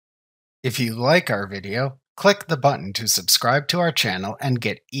If you like our video, click the button to subscribe to our channel and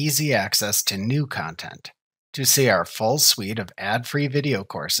get easy access to new content. To see our full suite of ad-free video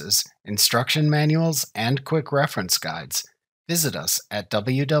courses, instruction manuals, and quick reference guides, visit us at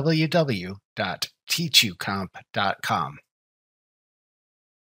www.teachucomp.com.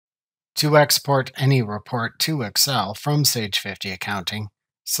 To export any report to Excel from Sage 50 Accounting,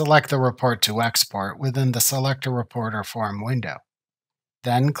 select the report to export within the Select a Report or Form window.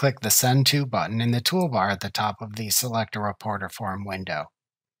 Then click the Send To button in the toolbar at the top of the Select a Report or Form window.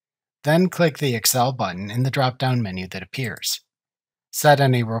 Then click the Excel button in the drop-down menu that appears. Set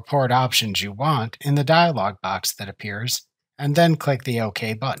any report options you want in the dialog box that appears, and then click the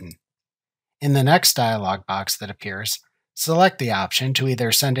OK button. In the next dialog box that appears, select the option to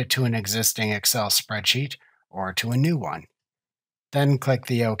either send it to an existing Excel spreadsheet or to a new one. Then click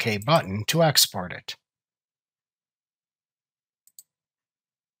the OK button to export it.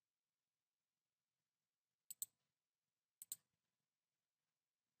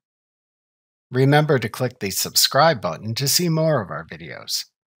 Remember to click the subscribe button to see more of our videos.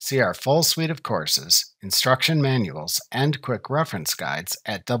 See our full suite of courses, instruction manuals, and quick reference guides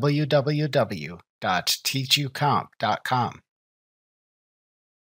at www.teachucomp.com.